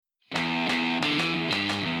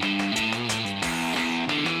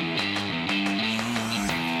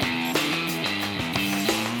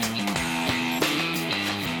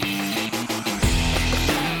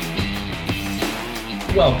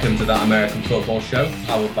Welcome to That American Football Show,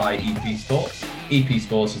 powered by EP Sports. EP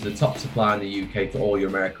Sports is the top supplier in the UK for all your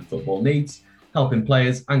American football needs, helping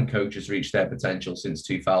players and coaches reach their potential since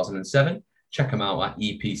 2007. Check them out at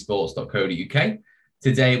epsports.co.uk.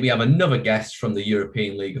 Today, we have another guest from the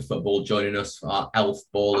European League of Football joining us for our Elf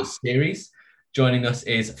Ballers series. Joining us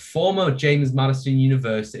is former James Madison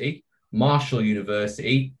University, Marshall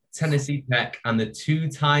University, Tennessee Tech, and the two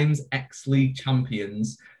times X-League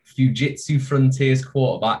champions, Jiu-Jitsu Frontiers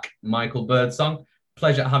quarterback, Michael Birdsong.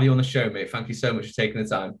 Pleasure to have you on the show, mate. Thank you so much for taking the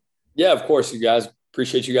time. Yeah, of course, you guys.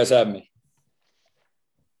 Appreciate you guys having me.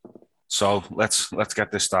 So let's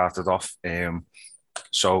get this started off.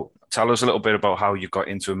 So tell us a little bit about how you got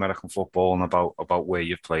into American football and about where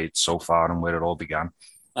you've played so far and where it all began.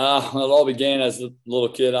 It all began as a little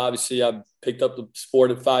kid. Obviously, I picked up the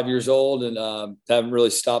sport at 5 years old and haven't really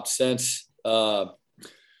stopped since.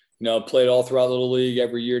 Played all throughout Little League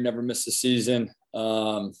every year, never missed a season.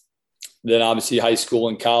 Then obviously high school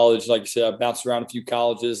and college. Like I said, I bounced around a few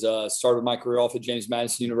colleges. Started my career off at James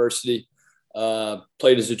Madison University.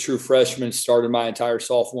 Played as a true freshman, started my entire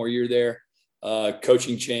sophomore year there.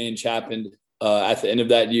 Coaching change happened at the end of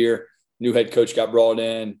that year. New head coach got brought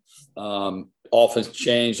in. Offense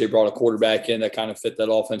changed. They brought a quarterback in that kind of fit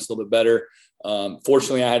that offense a little bit better.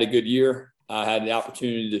 Fortunately, I had a good year. I had the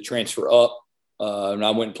opportunity to transfer up. And I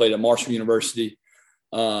went and played at Marshall University.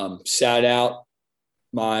 Sat out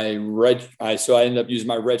so I ended up using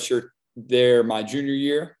my red shirt there my junior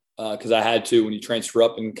year because I had to. When you transfer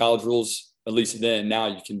up in college rules, at least then, now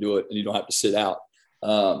you can do it and you don't have to sit out.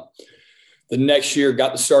 The next year,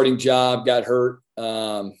 got the starting job, got hurt,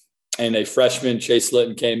 and a freshman, Chase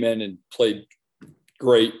Litton, came in and played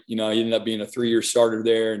great. He ended up being a 3-year starter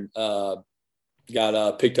there and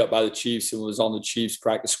got picked up by the Chiefs and was on the Chiefs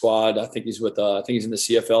practice squad. I think he's in the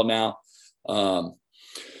CFL now.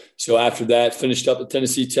 So after that, finished up at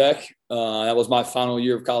Tennessee Tech. That was my final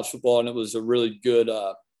year of college football, and it was a really good.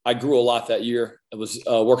 I grew a lot that year. I was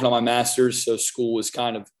working on my master's, so school was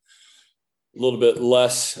kind of a little bit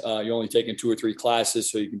less. You're only taking 2 or 3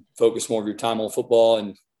 classes, so you can focus more of your time on football.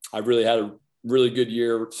 And I really had a really good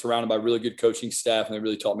year, surrounded by really good coaching staff, and they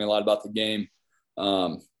really taught me a lot about the game.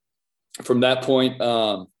 From that point,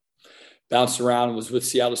 bounced around, was with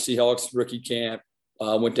Seattle Seahawks rookie camp,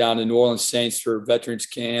 went down to New Orleans Saints for veterans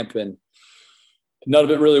camp, and none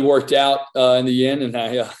of it really worked out in the end. And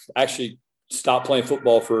I actually stopped playing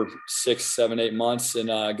football for 6, 7, 8 months and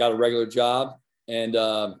got a regular job and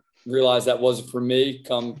realized that wasn't for me.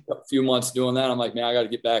 Come a few months doing that, I'm like, man, I got to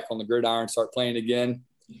get back on the gridiron, start playing again.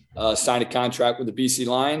 Signed a contract with the BC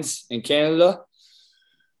Lions in Canada.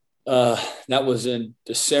 That was in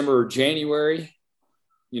December or January,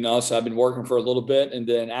 so I've been working for a little bit. And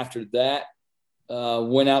then after that,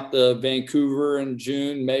 went out to Vancouver in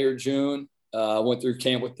May or June, went through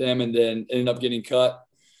camp with them and then ended up getting cut.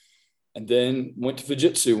 And then went to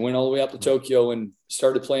Jiu-Jitsu, went all the way out to Tokyo and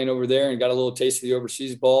started playing over there and got a little taste of the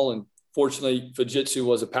overseas ball. And fortunately, Jiu-Jitsu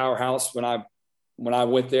was a powerhouse. When I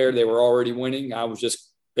went there, they were already winning. I was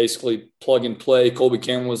just basically plug and play. Colby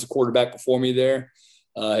Cameron was the quarterback before me there.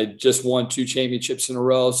 Had just won 2 championships in a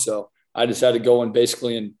row. So I just had to go and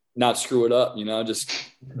basically and not screw it up, just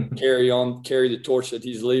carry the torch that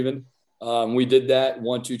he's leaving. We did that,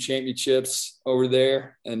 won 2 championships over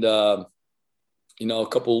there and, a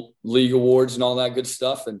couple league awards and all that good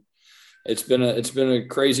stuff. And it's been a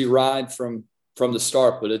crazy ride from the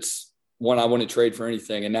start, but it's one I wouldn't trade for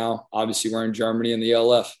anything. And now obviously we're in Germany in the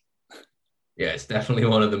LF. Yeah, it's definitely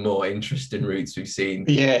one of the more interesting routes we've seen.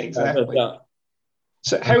 Yeah, exactly.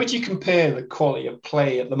 So how would you compare the quality of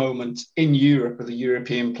play at the moment in Europe with the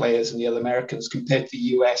European players and the other Americans compared to the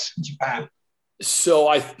US and Japan? So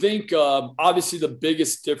I think obviously the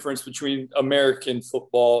biggest difference between American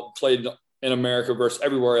football played in America versus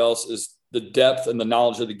everywhere else is the depth and the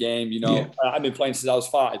knowledge of the game. I've been playing since I was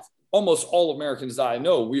 5. Almost all Americans that I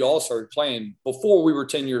know, we all started playing before we were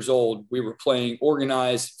 10 years old. We were playing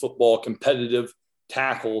organized football, competitive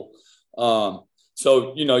tackle.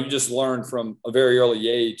 So, you just learn from a very early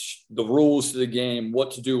age, the rules to the game,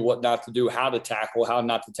 what to do, what not to do, how to tackle, how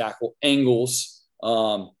not to tackle, angles.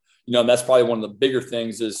 That's probably one of the bigger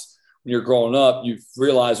things is when you're growing up, you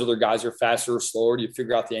realize whether guys are faster or slower. You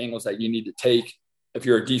figure out the angles that you need to take if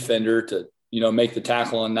you're a defender to, make the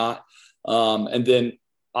tackle and not. And then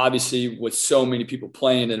obviously with so many people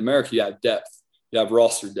playing in America, you have depth, you have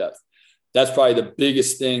roster depth. That's probably the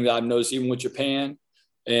biggest thing that I've noticed, even with Japan.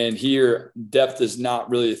 And here, depth is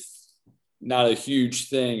not a huge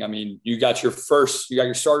thing. I mean, you got your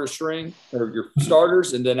starter string or your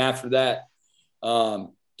starters, and then after that,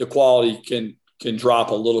 the quality can can drop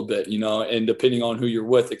a little bit, and depending on who you're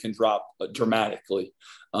with, it can drop dramatically.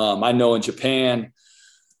 I know in Japan,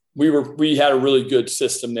 we had a really good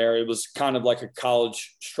system there. It was kind of like a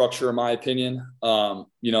college structure, in my opinion.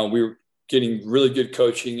 We were getting really good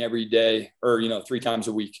coaching every day, or 3 times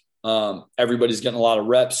a week. Everybody's getting a lot of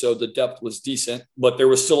reps, so the depth was decent, but there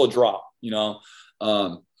was still a drop.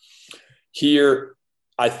 Here,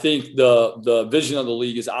 I think the vision of the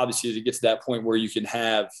league is obviously to get to that point where you can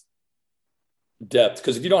have depth,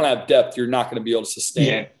 because if you don't have depth, you're not going to be able to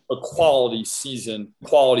sustain a quality season,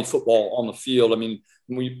 quality football on the field. I mean,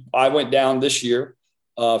 I went down this year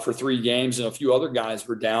for 3 games, and a few other guys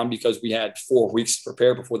were down because we had 4 weeks to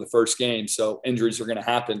prepare before the first game. So injuries are going to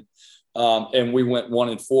happen. And we went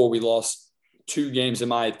 1-4. We lost 2 games, in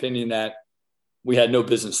my opinion, that we had no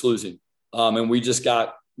business losing. And we just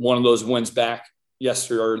got one of those wins back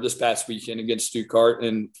this past weekend against Stuttgart,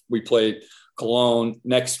 and we played Cologne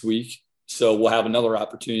next week. So we'll have another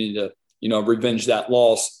opportunity to, revenge that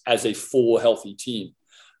loss as a full, healthy team.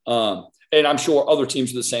 And I'm sure other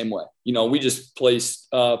teams are the same way. We just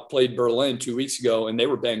played Berlin 2 weeks ago, and they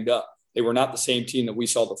were banged up. They were not the same team that we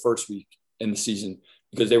saw the first week in the season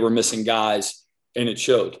because they were missing guys, and it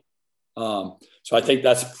showed. So I think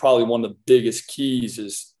that's probably one of the biggest keys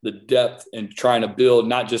is the depth and trying to build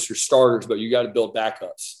not just your starters, but you got to build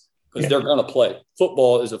backups because they're going to play.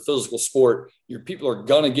 Football is a physical sport. Your people are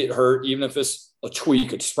going to get hurt, even if it's a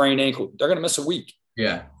tweak, a sprained ankle. They're going to miss a week.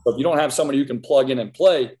 Yeah. But if you don't have somebody who can plug in and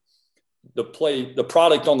play, the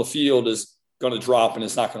product on the field is going to drop and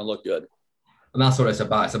it's not going to look good. And that's what it's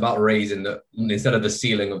about. It's about raising instead of the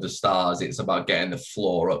ceiling of the stars, it's about getting the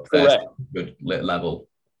floor up there to a good level.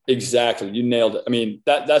 Exactly. You nailed it. I mean,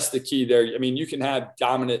 that's the key there. I mean, you can have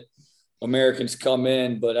dominant Americans come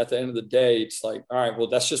in, but at the end of the day, it's like, all right, well,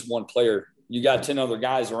 that's just one player. You got 10 other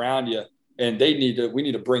guys around you, and we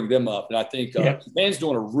need to bring them up. And I think Japan's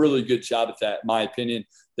doing a really good job at that, in my opinion.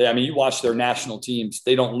 You watch their national teams,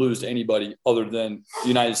 they don't lose to anybody other than the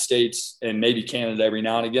United States and maybe Canada every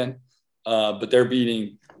now and again. But they're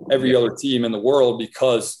beating every other team in the world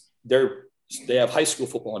because they have high school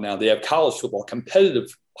football now. They have college football,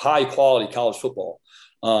 competitive, high-quality college football.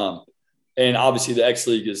 And obviously the X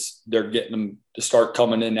League they're getting them to start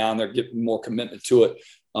coming in now, and they're getting more commitment to it.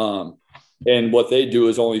 And what they do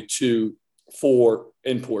is only 2-4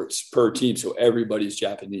 imports per team, so everybody's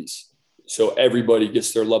Japanese. So everybody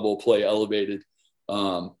gets their level of play elevated.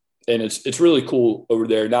 And it's really cool over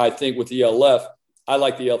there. Now, I think with the ELF, I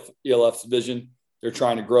like the ELF's vision. They're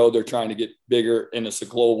trying to grow. They're trying to get bigger, and it's a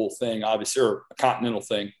global thing, obviously, or a continental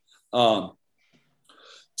thing.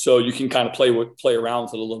 So you can kind of play around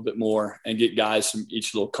with it a little bit more and get guys from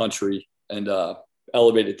each little country and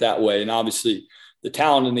elevate it that way. And obviously, the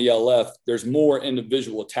talent in the ELF, there's more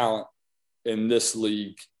individual talent in this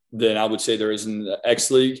league than I would say there is in the X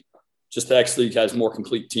League. Just the X League has more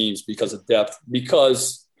complete teams because of depth,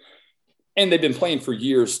 and they've been playing for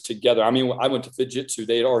years together. I mean, I went to Fujitsu.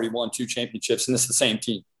 They had already won 2 championships, and it's the same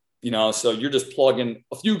team, so you're just plugging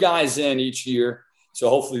a few guys in each year. So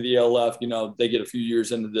hopefully the ELF, they get a few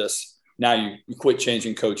years into this. Now you quit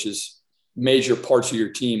changing coaches. Major parts of your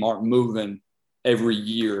team aren't moving every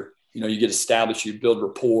year. You get established, you build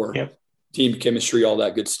rapport, team chemistry, all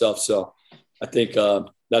that good stuff. So I think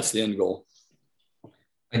that's the end goal.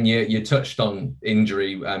 And you touched on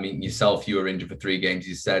injury. I mean, yourself, you were injured for 3 games,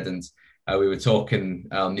 you said, and we were talking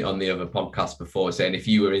on the other podcast before, saying if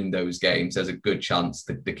you were in those games, there's a good chance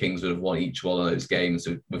that the Kings would have won each one of those games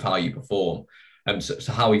with how you perform.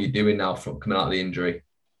 So how are you doing now from coming out of the injury?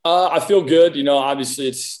 I feel good. Obviously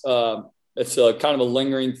it's a kind of a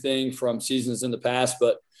lingering thing from seasons in the past,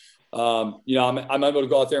 but I'm able to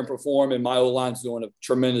go out there and perform, and my O-line's doing a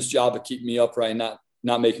tremendous job of keeping me upright,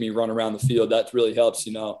 not making me run around the field. That really helps.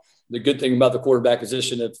 The good thing about the quarterback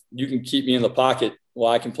position, if you can keep me in the pocket,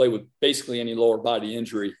 well, I can play with basically any lower body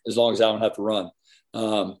injury as long as I don't have to run.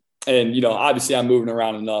 And obviously I'm moving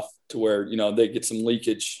around enough to where, they get some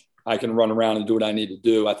leakage. I can run around and do what I need to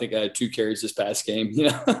do. I think I had 2 carries this past game,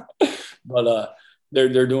 but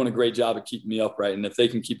they're doing a great job of keeping me upright. And if they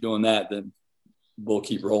can keep doing that, then we'll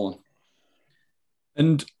keep rolling.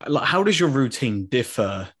 And how does your routine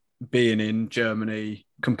differ being in Germany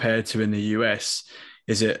compared to in the US?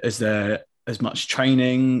 Is there as much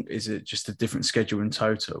training? Is it just a different schedule in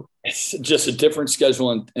total? It's just a different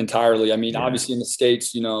schedule entirely. I mean, obviously in the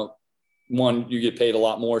States, one, you get paid a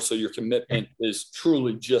lot more. So your commitment is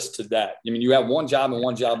truly just to that. I mean, you have one job and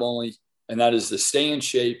one job only, and that is to stay in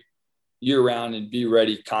shape year round and be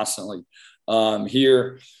ready constantly.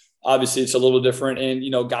 Here, obviously it's a little different,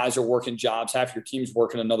 and, guys are working jobs. Half your team's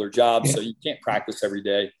working another job. So you can't practice every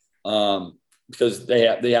day. because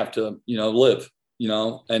they have to, live,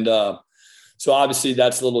 and so obviously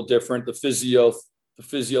that's a little different. The physio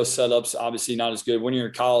setups obviously not as good. When you're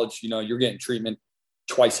in college, you're getting treatment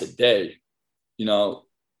twice a day.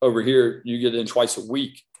 Over here you get in twice a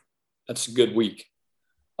week. That's a good week.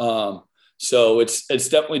 So it's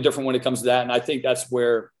definitely different when it comes to that. And I think that's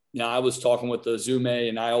where, I was talking with the Zume,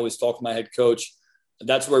 and I always talk to my head coach.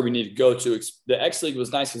 That's where we need to go to. The X League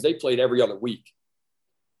was nice because they played every other week.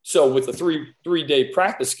 So with a three-day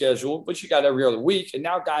practice schedule, but you got every other week, and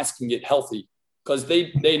now guys can get healthy because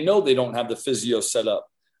they know they don't have the physio set up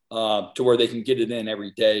to where they can get it in every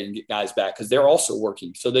day and get guys back because they're also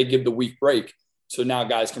working. So they give the week break. So now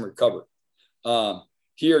guys can recover.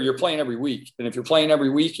 Here, you're playing every week. And if you're playing every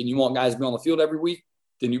week and you want guys to be on the field every week,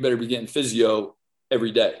 then you better be getting physio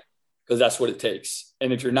every day because that's what it takes.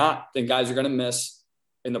 And if you're not, then guys are going to miss,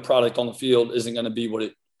 and the product on the field isn't going to be what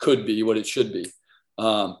it could be, what it should be.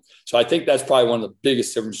 So I think that's probably one of the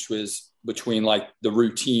biggest differences between like the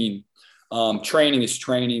routine. Training is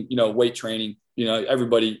training, weight training.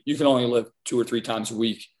 Everybody, you can only live 2 or 3 times a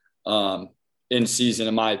week in season,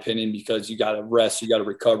 in my opinion, because you got to rest, you got to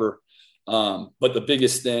recover. But the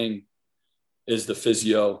biggest thing is the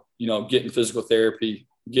physio, getting physical therapy,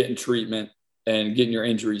 getting treatment, and getting your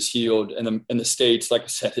injuries healed. And in the States, like I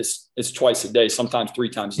said, it's twice a day, sometimes 3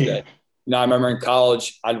 times a day. I remember in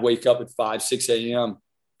college, I'd wake up at 5, 6 a.m.,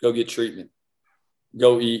 go get treatment,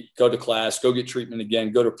 go eat, go to class, go get treatment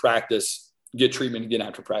again, go to practice, get treatment again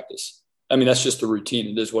after practice. I mean, that's just the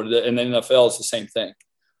routine. It is what it is. And then NFL is the same thing.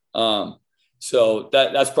 So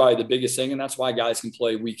that's probably the biggest thing. And that's why guys can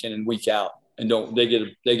play week in and week out and they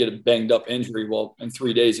get a banged up injury. Well, in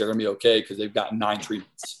 3 days, they're going to be okay because they've gotten 9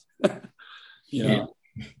 treatments.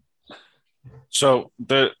 So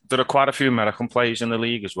there are quite a few American players in the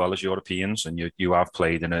league as well as Europeans, and you have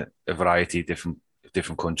played in a variety of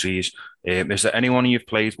different countries. Is there anyone you've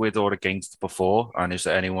played with or against before, and is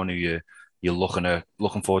there anyone who you're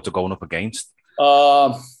looking forward to going up against?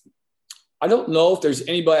 I don't know if there's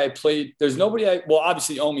anybody I played. There's nobody. Well,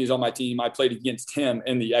 obviously Omi is on my team. I played against him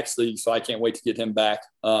in the X League, so I can't wait to get him back.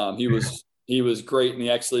 He was great in the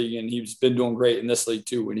X League, and he's been doing great in this league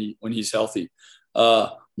too when he's healthy.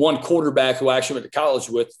 One quarterback who I actually went to college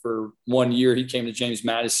with for 1 year, he came to James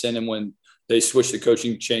Madison, and when they switched the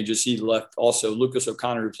coaching changes, he left. Also, Lucas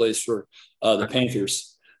O'Connor, who plays for the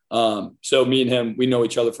Panthers. So me and him, we know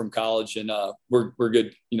each other from college, and we're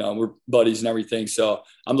good. We're buddies and everything. So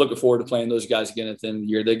I'm looking forward to playing those guys again at the end of the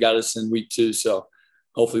year. They got us in week 2, so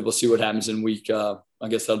hopefully we'll see what happens in week. I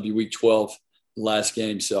guess that'll be week 12, the last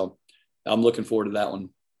game. So I'm looking forward to that one.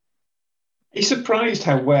 Are you surprised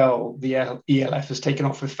how well the ELF has taken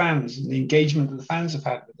off with fans and the engagement that the fans have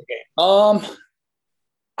had with the game?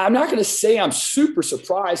 I'm not going to say I'm super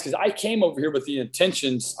surprised because I came over here with the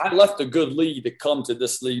intentions. I left a good league to come to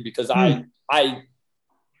this league because I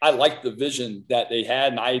liked the vision that they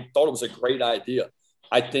had, and I thought it was a great idea.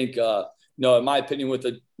 I think, in my opinion,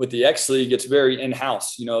 with the X League, it's very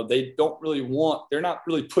in-house. They're not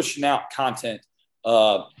really pushing out content.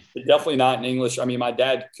 Definitely not in English. I mean, my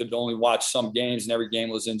dad could only watch some games, and every game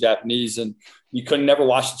was in Japanese, and you could never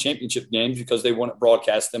watch the championship games because they wouldn't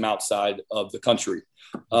broadcast them outside of the country.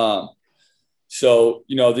 So,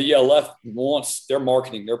 the ELF wants their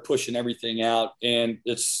marketing. They're pushing everything out. And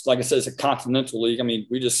it's, like I said, it's a continental league. I mean,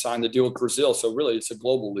 we just signed the deal with Brazil. So really it's a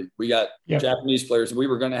global league. We got Japanese players. We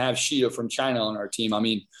were going to have Shida from China on our team. I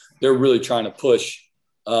mean, they're really trying to push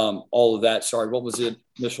all of that. Sorry, what was the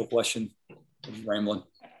initial question? I was rambling.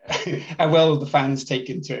 How well the fans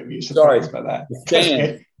taken to it? Are you surprised about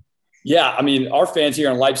that? Yeah, I mean, our fans here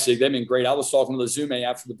in Leipzig, they've been great. I was talking to the Zume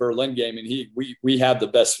after the Berlin game, and we have the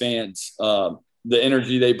best fans. The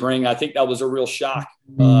energy they bring, I think that was a real shock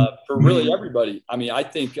for really everybody. I mean, I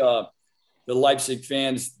think the Leipzig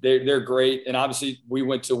fans, they're great. And obviously, we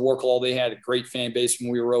went to Warklaw. They had a great fan base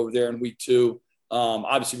when we were over there in week 2.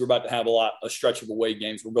 Obviously, we're about to have a stretch of away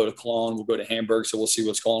games. We'll go to Cologne, we'll go to Hamburg, so we'll see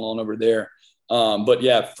what's going on over there. But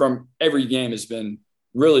yeah, from every game has been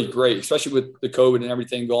really great, especially with the COVID and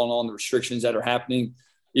everything going on, the restrictions that are happening,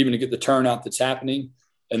 even to get the turnout that's happening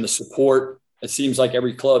and the support. It seems like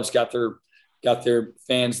every club's got their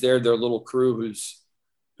fans there, their little crew who's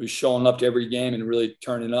showing up to every game and really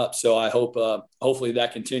turning up. So I hope, hopefully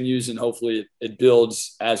that continues, and hopefully it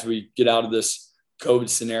builds as we get out of this COVID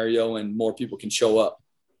scenario and more people can show up.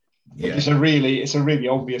 Yeah. It's a really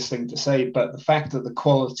obvious thing to say, but the fact that the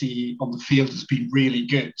quality on the field has been really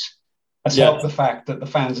good has helped the fact that the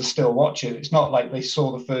fans are still watching. It's not like they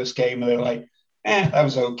saw the first game and they're like, that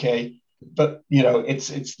was okay. But,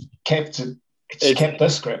 it's kept the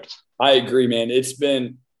script. I agree, man. It's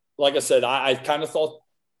been, like I said, I kind of thought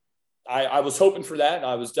I was hoping for that.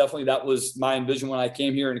 That was my envision when I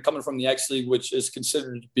came here, and coming from the X League, which is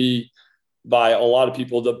considered to be by a lot of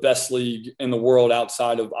people the best league in the world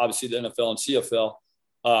outside of obviously the NFL and CFL.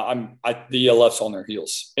 The ELF's on their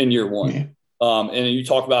heels in year one. Yeah. And you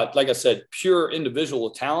talk about, like I said, pure individual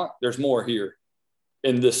talent. There's more here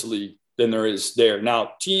in this league than there is there.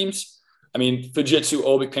 Now, teams, I mean, Fujitsu,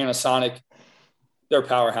 Obic, Panasonic, they're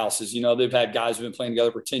powerhouses. You know, they've had guys who've been playing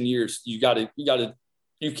together for 10 years. You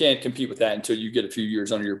can't compete with that until you get a few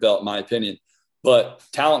years under your belt, in my opinion. But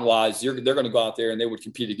talent-wise, they're going to go out there and they would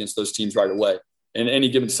compete against those teams right away. And any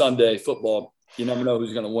given Sunday football, you never know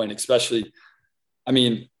who's going to win, especially, I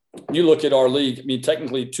mean, you look at our league. I mean,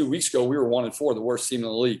 technically 2 weeks ago, we were 1-4, the worst team in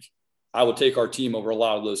the league. I would take our team over a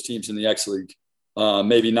lot of those teams in the X League.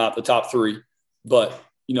 Maybe not the top three, but,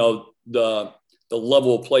 you know, the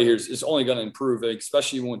level of play here is only going to improve,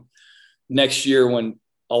 especially when next year when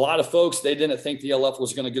a lot of folks, they didn't think the LF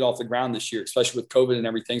was going to get off the ground this year, especially with COVID and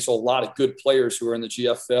everything. So a lot of good players who are in the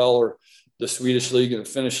GFL or the Swedish league and the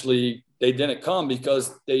Finnish league, they didn't come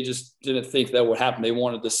because they just didn't think that would happen. They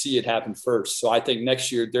wanted to see it happen first. So I think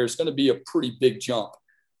next year there's going to be a pretty big jump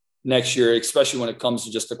next year, especially when it comes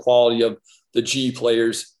to just the quality of the G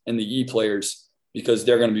players and the E players, because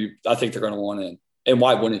I think they're going to want in. And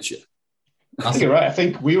why wouldn't you? I think you're right. I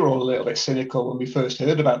think we were all a little bit cynical when we first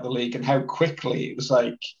heard about the league and how quickly it was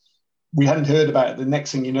like we hadn't heard about it. The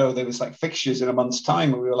next thing you know, there was like fixtures in a month's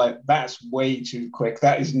time, and we were like, that's way too quick.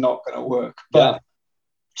 That is not going to work. But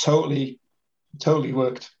totally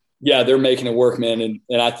worked. Yeah, they're making it work, man.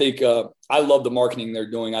 And I think I love the marketing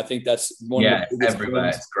they're doing. I think that's one of the biggest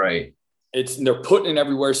everywhere. things. It's great. They're putting it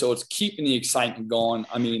everywhere, so it's keeping the excitement going.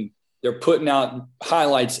 I mean, they're putting out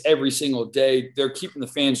highlights every single day. They're keeping the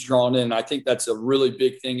fans drawn in. I think that's a really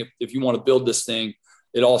big thing. If you want to build this thing,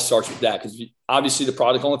 it all starts with that, because obviously the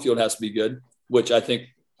product on the field has to be good, which I think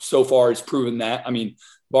so far has proven that. I mean,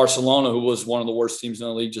 Barcelona, who was one of the worst teams in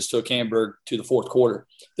the league, just took Hamburg to the fourth quarter.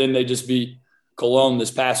 Then they just beat Cologne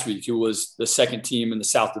this past week, who was the second team in the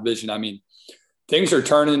South Division. I mean, things are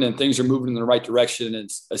turning and things are moving in the right direction.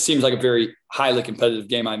 And it seems like a very highly competitive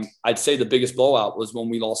game. I'd say the biggest blowout was when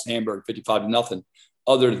we lost Hamburg 55-0.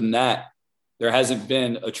 Other than that, there hasn't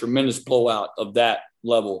been a tremendous blowout of that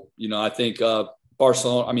level. You know, I think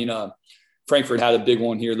Frankfurt had a big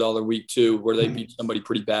one here the other week too, where they beat somebody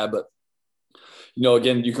pretty bad. But, you know,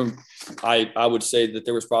 again, I would say that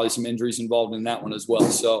there was probably some injuries involved in that one as well.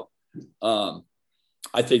 So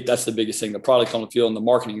I think that's the biggest thing. The product on the field and the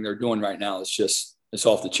marketing they're doing right now it's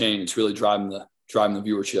off the chain. It's really driving the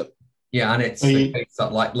viewership. Yeah, and it's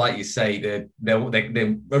like you say, they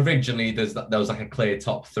originally there was like a clear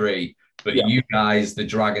top three, but you guys, the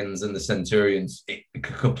Dragons and the Centurions, it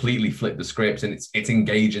completely flipped the script, and it's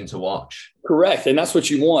engaging to watch. Correct, and that's what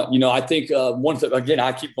you want. You know, I think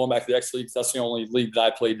I keep going back to the X League. That's the only league that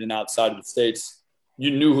I played in outside of the States.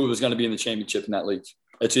 You knew who was going to be in the championship in that league.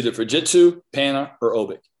 It's either Fujitsu, Pana, or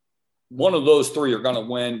Obic. One of those three are going to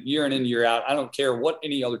win year in and year out. I don't care what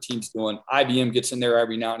any other team's doing. IBM gets in there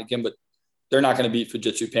every now and again, but they're not going to beat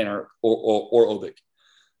Fujitsu, Pana, or Obic.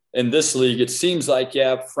 In this league, it seems like,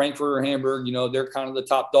 Frankfurt or Hamburg, you know, they're kind of the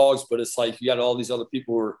top dogs, but it's like you got all these other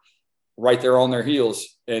people who are right there on their heels.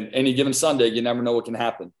 And any given Sunday, you never know what can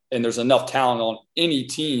happen. And there's enough talent on any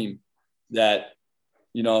team that,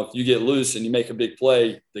 you know, if you get loose and you make a big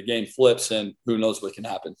play, the game flips and who knows what can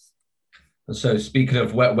happen. So speaking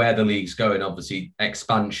of where the league's going, obviously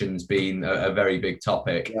expansion's been a very big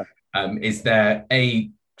topic. Yeah. Is there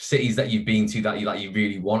cities that you've been to that you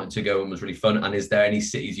really wanted to go and was really fun? And is there any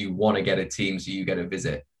cities you want to get a team so you get a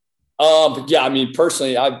visit? I mean,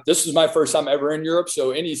 personally, this is my first time ever in Europe.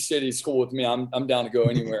 So any city's cool with me. I'm down to go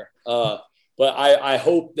anywhere. But I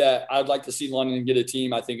hope that I'd like to see London get a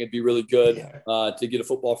team. I think it'd be really good to get a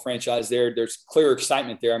football franchise there. There's clear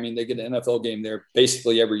excitement there. I mean, they get an NFL game there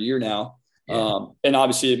basically every year now. Yeah. And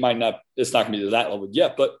obviously it's not going to be to that level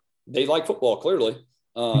yet, but they like football clearly.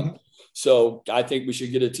 So I think we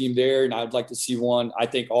should get a team there, and I'd like to see one. I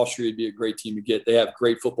think Austria would be a great team to get. They have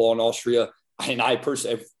great football in Austria. And I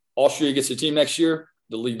personally, if Austria gets a team next year,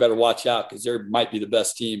 the league better watch out, because they might be the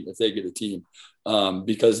best team if they get a team.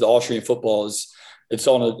 Because the Austrian football it's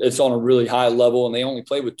on a really high level, and they only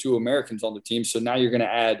play with 2 Americans on the team. So now you're going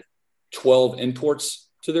to add 12 imports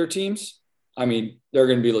to their teams. I mean, they're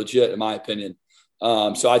going to be legit in my opinion.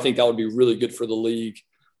 So I think that would be really good for the league.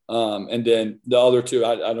 And then the other 2,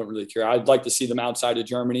 I don't really care. I'd like to see them outside of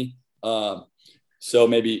Germany. So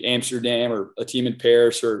maybe Amsterdam or a team in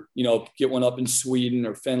Paris, or, you know, get one up in Sweden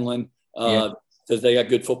or Finland, because they got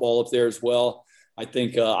good football up there as well. I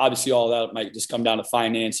think obviously all that might just come down to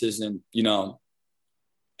finances and, you know,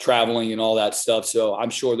 traveling and all that stuff. So I'm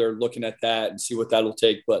sure they're looking at that and see what that'll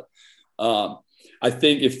take. But I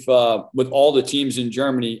think if with all the teams in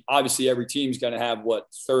Germany, obviously every team's going to have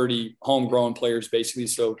 30 homegrown players basically.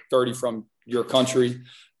 So 30 from your country.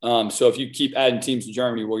 So if you keep adding teams to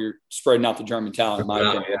Germany, well, you're spreading out the German talent, in my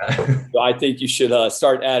opinion. Yeah. So I think you should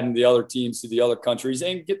start adding the other teams to the other countries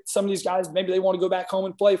and get some of these guys. Maybe they want to go back home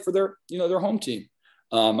and play for their home team.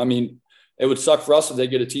 I mean, it would suck for us if they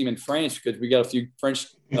get a team in France because we got a few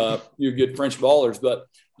good French ballers. But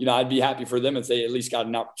I'd be happy for them if they at least got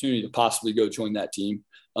an opportunity to possibly go join that team.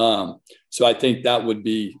 So I think that would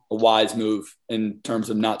be a wise move in terms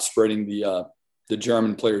of not spreading the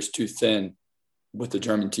German players too thin with the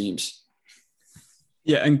German teams.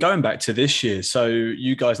 Yeah, and going back to this year, so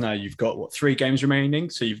you guys now you've got 3 games remaining.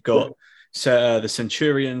 So you've got the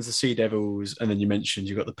Centurions, the Sea Devils, and then you mentioned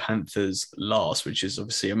you've got the Panthers last, which is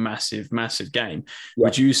obviously a massive, massive game. Yeah.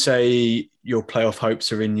 Would you say your playoff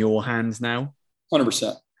hopes are in your hands now?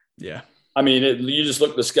 100%. Yeah. I mean, you just look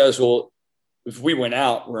at the schedule. If we went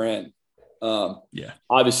out, we're in.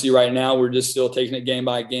 Obviously, right now we're just still taking it game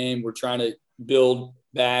by game. We're trying to build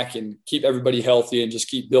back and keep everybody healthy and just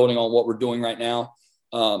keep building on what we're doing right now.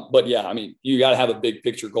 But yeah, I mean, you got to have a big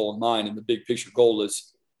picture goal in mind. And the big picture goal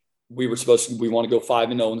is we want to go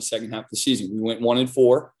 5-0 in the second half of the season. We went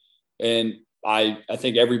 1-4. And I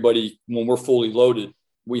think everybody, when we're fully loaded,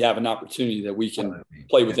 we have an opportunity that we can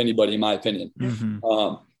play with anybody, in my opinion.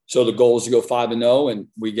 Mm-hmm. So the goal is to go 5-0 and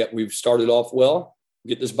we've started off well,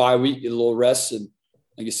 get this bye week, get a little rest. And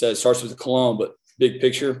like I said, it starts with the Cologne, but big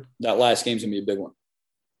picture, that last game's going to be a big one.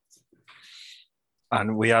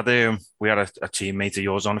 And we had a teammate of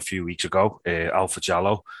yours on a few weeks ago, Alpha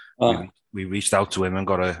Jallo. We reached out to him and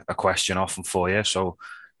got a question off him for you. So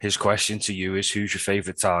his question to you is, who's your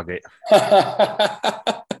favourite target?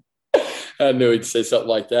 I knew he'd say something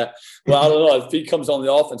like that. Well, I don't know. If he comes on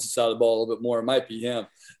the offensive side of the ball a little bit more, it might be him.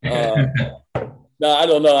 No, I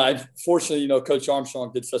don't know. Fortunately, Coach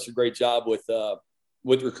Armstrong did such a great job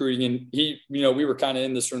with recruiting, and he, we were kind of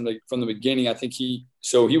in this from the beginning. I think he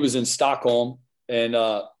was in Stockholm. And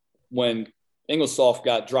when Ingolstadt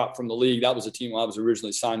got dropped from the league, that was a team I was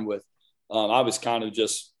originally signed with. I was kind of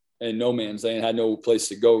just in no man's land, had no place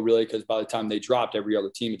to go really, because by the time they dropped, every other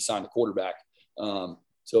team had signed a quarterback.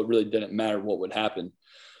 So it really didn't matter what would happen.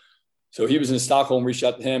 So he was in Stockholm, reached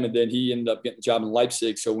out to him, and then he ended up getting a job in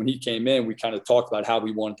Leipzig. So when he came in, we kind of talked about how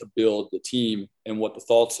we wanted to build the team and what the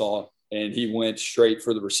thoughts are. And he went straight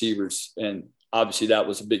for the receivers. And obviously that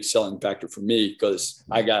was a big selling factor for me because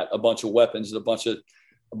I got a bunch of weapons and a bunch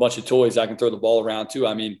of toys I can throw the ball around too.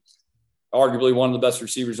 I mean, arguably one of the best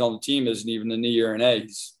receivers on the team isn't even an E or an A.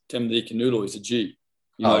 He's Timothy Canoodle. He's a G.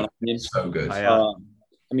 You know what I mean? So good.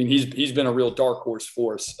 I mean, he's been a real dark horse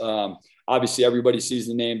for us. Obviously, everybody sees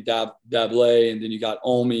the name Dablé, and then you got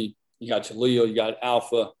Omi, you got Jaleel, you got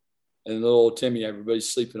Alpha, and little old Timmy.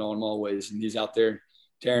 Everybody's sleeping on him always, and he's out there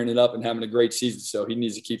tearing it up and having a great season. So he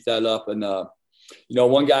needs to keep that up. And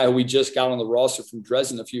one guy who we just got on the roster from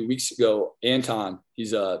Dresden a few weeks ago, Anton,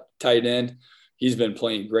 he's a tight end. He's been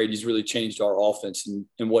playing great. He's really changed our offense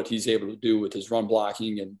and what he's able to do with his run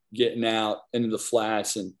blocking and getting out into the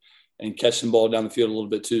flats and catching the ball down the field a little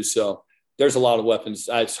bit too. So there's a lot of weapons.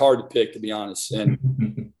 It's hard to pick, to be honest.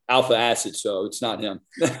 And Alpha Acid, so it's not him.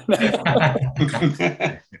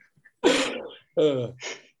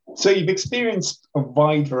 So you've experienced a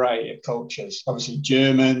wide variety of cultures, obviously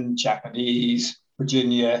German, Japanese,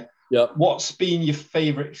 Virginia. Yep. What's been your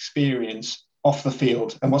favorite experience off the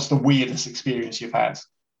field, and what's the weirdest experience you've had?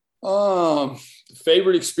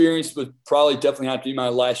 Favorite experience would probably definitely have to be my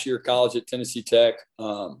last year of college at Tennessee Tech.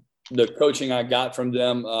 The coaching I got from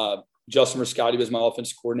them, Justin Riscotti was my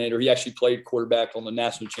offensive coordinator. He actually played quarterback on the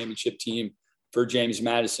national championship team for James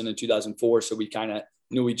Madison in 2004. So we kind of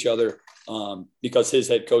knew each other because his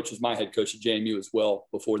head coach was my head coach at JMU as well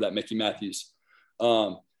before that, Mickey Matthews.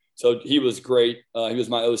 So he was great. He was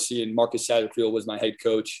my OC, and Marcus Satterfield was my head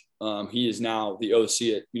coach. He is now the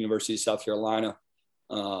OC at University of South Carolina.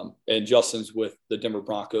 And Justin's with the Denver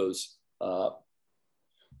Broncos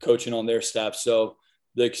coaching on their staff. So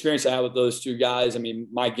the experience I had with those two guys, I mean,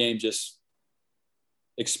 my game just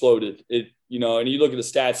exploded. And you look at the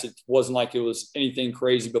stats, it wasn't like it was anything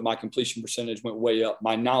crazy, but my completion percentage went way up.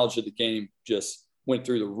 My knowledge of the game just went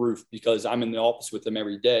through the roof because I'm in the office with them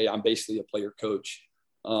every day. I'm basically a player coach,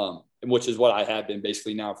 which is what I have been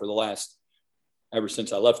basically now for ever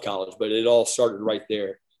since I left college. But it all started right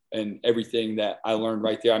there, and everything that I learned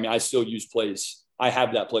right there. I mean, I still use plays. I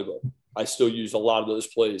have that playbook. I still use a lot of those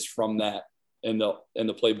plays from that in the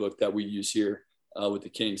playbook that we use here with the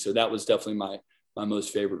Kings. So that was definitely my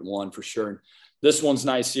most favorite one for sure. And this one's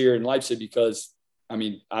nice here in Leipzig because I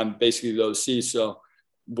mean, I'm basically the OC. So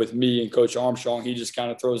with me and Coach Armstrong, he just kind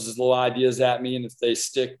of throws his little ideas at me. And if they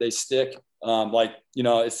stick, they stick.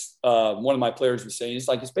 It's one of my players was saying,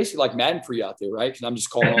 it's basically like Madden for you out there, right? Because I'm just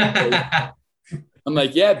calling on I'm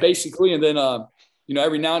like, yeah, basically. And then,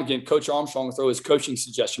 every now and again, Coach Armstrong will throw his coaching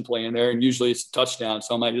suggestion play in there, and usually it's a touchdown.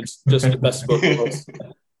 So I'm like, it's just the best of both worlds.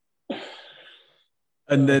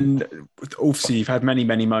 And then, obviously, you've had many,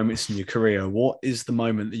 many moments in your career. What is the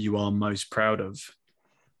moment that you are most proud of?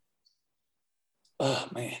 Oh,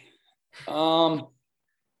 man.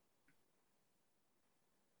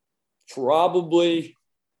 Probably,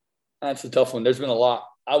 that's a tough one. There's been a lot.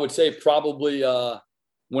 I would say probably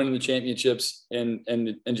winning the championships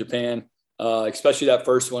in Japan, especially that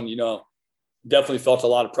first one. Definitely felt a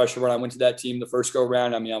lot of pressure when I went to that team the first go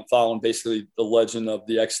around. I mean, I'm following basically the legend of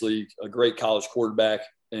the X League, a great college quarterback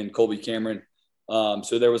in Colby Cameron.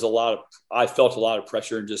 So there was I felt a lot of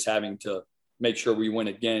pressure in just having to make sure we win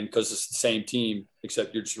again, because it's the same team,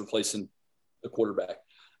 except you're just replacing the quarterback.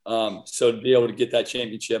 So to be able to get that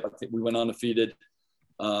championship, I think we went undefeated.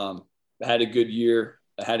 I had a good year.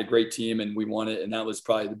 I had a great team, and we won it. And that was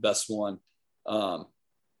probably the best one.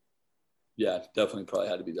 Definitely probably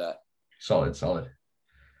had to be that. Solid.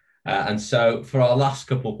 And so for our last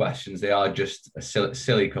couple of questions, they are just a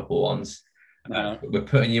silly couple ones. We're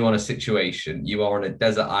putting you on a situation. You are on a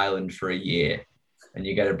desert island for a year, and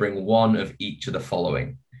you got to bring one of each of the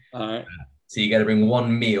following. All right. So you got to bring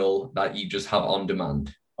one meal that you just have on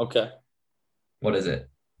demand. Okay. What is it?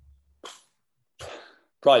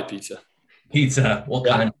 Probably pizza. Pizza. What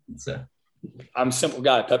kind of pizza? I'm a simple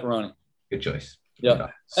guy. Pepperoni. Good choice. Yeah.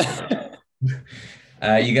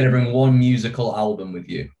 You got to bring one musical album with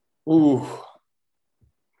you. Ooh.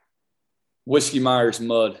 Whiskey Myers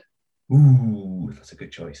Mud. Ooh, that's a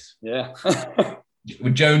good choice. Yeah.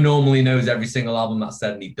 Joe normally knows every single album that's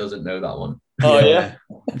said, and he doesn't know that one. Oh, yeah?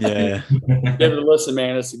 Yeah. Give it a listen,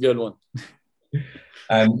 man. It's a good one.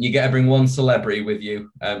 You get to bring one celebrity with you.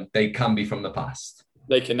 They can be from the past.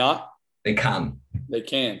 They cannot? They can. They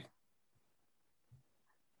can.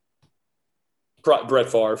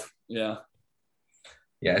 Brett Favre. Yeah.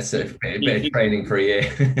 Yeah, it's a bit of training for a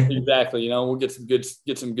year. Exactly. We'll get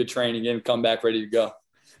some good training in, come back ready to go.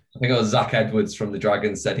 I think it was Zach Edwards from the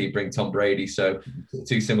Dragons said he'd bring Tom Brady. So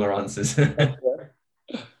two similar answers. You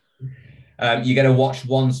get to watch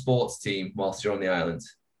one sports team whilst you're on the island.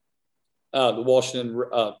 The Washington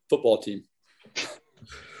football team.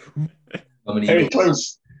 Very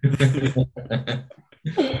close.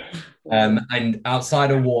 And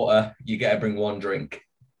outside of water, you get to bring one drink.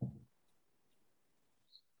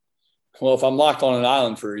 Well, if I'm locked on an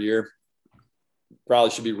island for a year,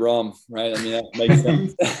 probably should be rum, right? I mean, that makes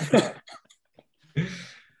sense.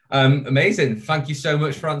 Amazing. Thank you so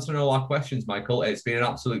much for answering all our questions, Michael. It's been an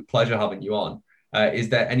absolute pleasure having you on. Is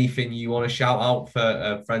there anything you want to shout out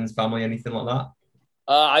for friends, family, anything like that?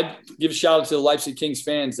 I give a shout out to the Leipzig Kings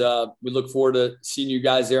fans. We look forward to seeing you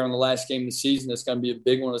guys there on the last game of the season. It's going to be a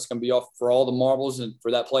big one. It's going to be off for all the marbles and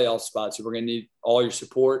for that playoff spot. So we're going to need all your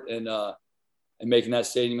support and making that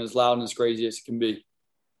stadium as loud and as crazy as it can be.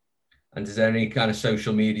 And is there any kind of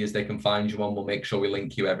social medias they can find you on? We'll make sure we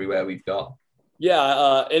link you everywhere we've got.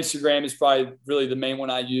 Yeah, Instagram is probably really the main one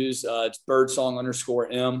I use. It's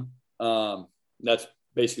birdsong_M. That's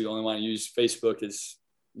basically the only one I use. Facebook is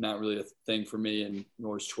not really a thing for me, and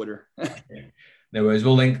nor is Twitter. No worries.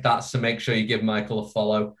 We'll link that, so make sure you give Michael a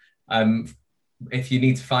follow. If you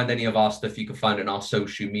need to find any of our stuff, you can find it on our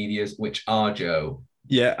social medias, which are, Joe.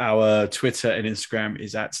 Yeah, our Twitter and Instagram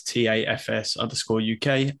is at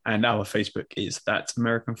TAFS_UK, and our Facebook is That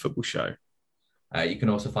American Football Show. You can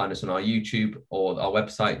also find us on our YouTube or our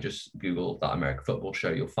website. Just Google That American Football Show.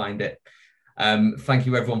 You'll find it. Thank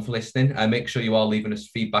you, everyone, for listening. Make sure you are leaving us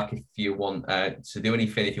feedback if you want to do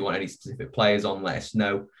anything. If you want any specific players on, let us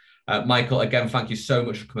know. Michael, again, thank you so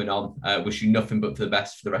much for coming on. Wish you nothing but for the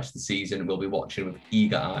best for the rest of the season. We'll be watching with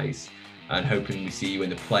eager eyes and hoping we see you in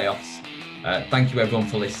the playoffs. Thank you, everyone,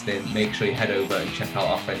 for listening. Make sure you head over and check out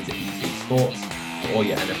our friends at EP Sports for all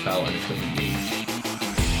your NFL and equipment needs.